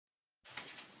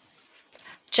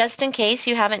Just in case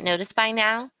you haven't noticed by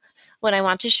now, when I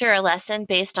want to share a lesson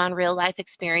based on real life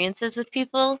experiences with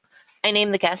people, I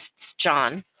name the guests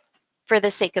John for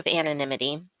the sake of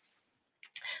anonymity.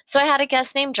 So I had a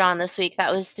guest named John this week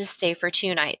that was to stay for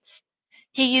 2 nights.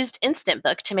 He used Instant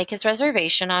Book to make his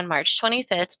reservation on March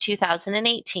 25th,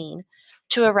 2018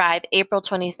 to arrive April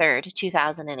 23rd,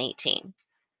 2018.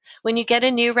 When you get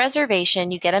a new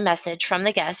reservation, you get a message from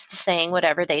the guest saying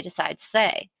whatever they decide to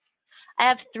say. I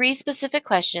have 3 specific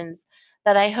questions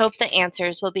that I hope the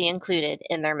answers will be included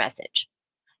in their message.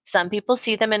 Some people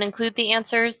see them and include the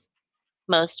answers,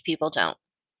 most people don't.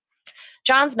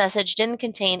 John's message didn't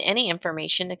contain any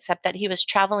information except that he was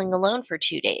traveling alone for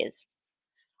 2 days.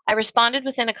 I responded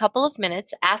within a couple of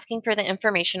minutes asking for the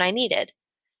information I needed,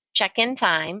 check-in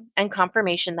time, and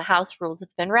confirmation the house rules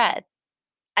have been read.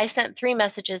 I sent 3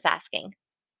 messages asking.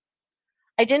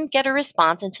 I didn't get a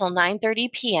response until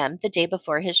 9:30 p.m. the day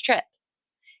before his trip.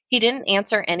 He didn't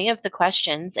answer any of the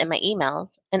questions in my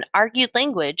emails and argued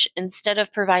language instead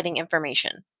of providing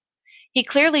information. He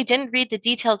clearly didn't read the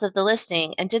details of the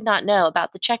listing and did not know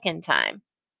about the check-in time.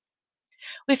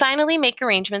 We finally make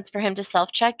arrangements for him to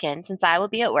self-check in since I will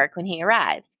be at work when he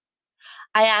arrives.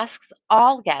 I ask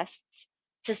all guests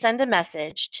to send a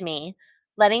message to me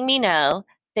letting me know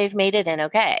they've made it in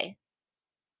okay.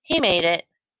 He made it,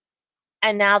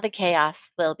 and now the chaos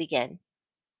will begin.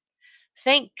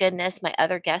 Thank goodness my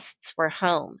other guests were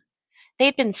home.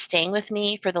 They'd been staying with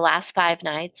me for the last 5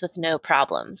 nights with no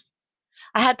problems.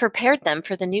 I had prepared them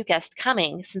for the new guest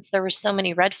coming since there were so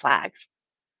many red flags.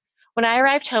 When I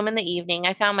arrived home in the evening,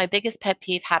 I found my biggest pet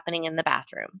peeve happening in the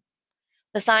bathroom.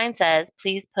 The sign says,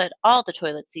 "Please put all the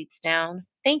toilet seats down.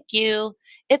 Thank you.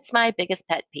 It's my biggest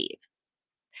pet peeve."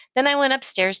 Then I went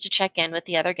upstairs to check in with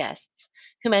the other guests,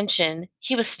 who mentioned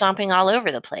he was stomping all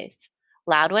over the place.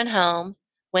 Loud went home,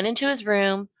 went into his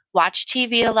room, watched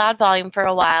TV at a loud volume for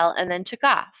a while, and then took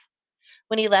off.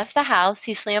 When he left the house,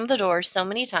 he slammed the door so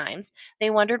many times they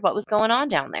wondered what was going on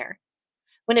down there.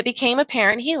 When it became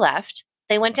apparent he left,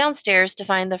 they went downstairs to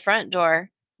find the front door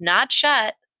not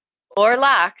shut or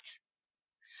locked.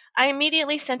 I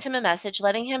immediately sent him a message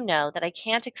letting him know that I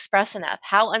can't express enough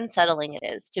how unsettling it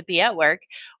is to be at work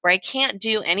where I can't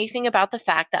do anything about the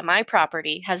fact that my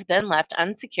property has been left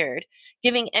unsecured,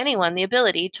 giving anyone the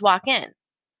ability to walk in.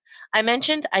 I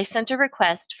mentioned I sent a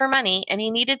request for money and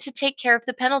he needed to take care of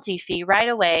the penalty fee right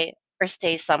away or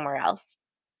stay somewhere else.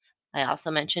 I also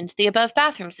mentioned the above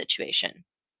bathroom situation.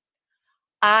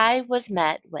 I was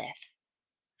met with,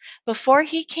 before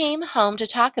he came home to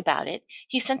talk about it,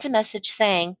 he sent a message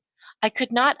saying, "I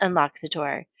could not unlock the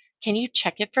door. Can you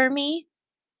check it for me?"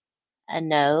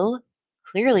 No,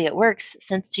 clearly it works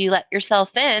since you let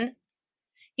yourself in.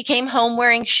 He came home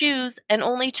wearing shoes and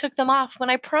only took them off when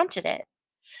I prompted it.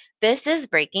 This is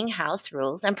breaking house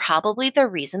rules and probably the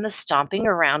reason the stomping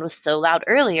around was so loud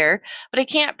earlier, but I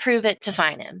can't prove it to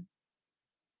fine him.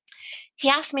 He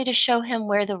asked me to show him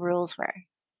where the rules were.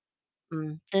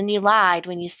 Then you lied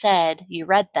when you said you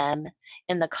read them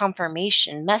in the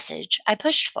confirmation message I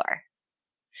pushed for.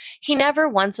 He never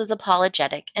once was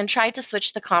apologetic and tried to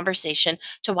switch the conversation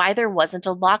to why there wasn't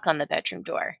a lock on the bedroom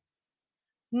door.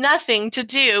 Nothing to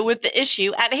do with the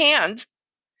issue at hand.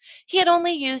 He had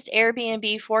only used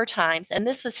Airbnb 4 times, and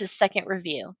this was his second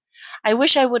review. I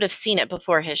wish I would have seen it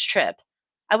before his trip.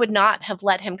 I would not have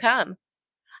let him come.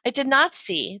 I did not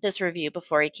see this review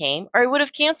before he came, or I would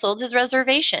have canceled his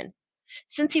reservation.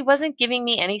 Since he wasn't giving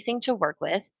me anything to work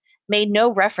with, made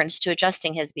no reference to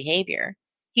adjusting his behavior.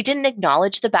 He didn't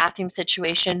acknowledge the bathroom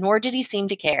situation, nor did he seem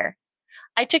to care.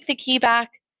 I took the key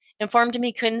back, informed him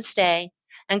he couldn't stay,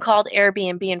 and called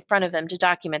Airbnb in front of him to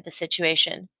document the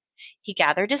situation. He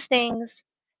gathered his things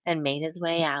and made his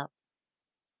way out.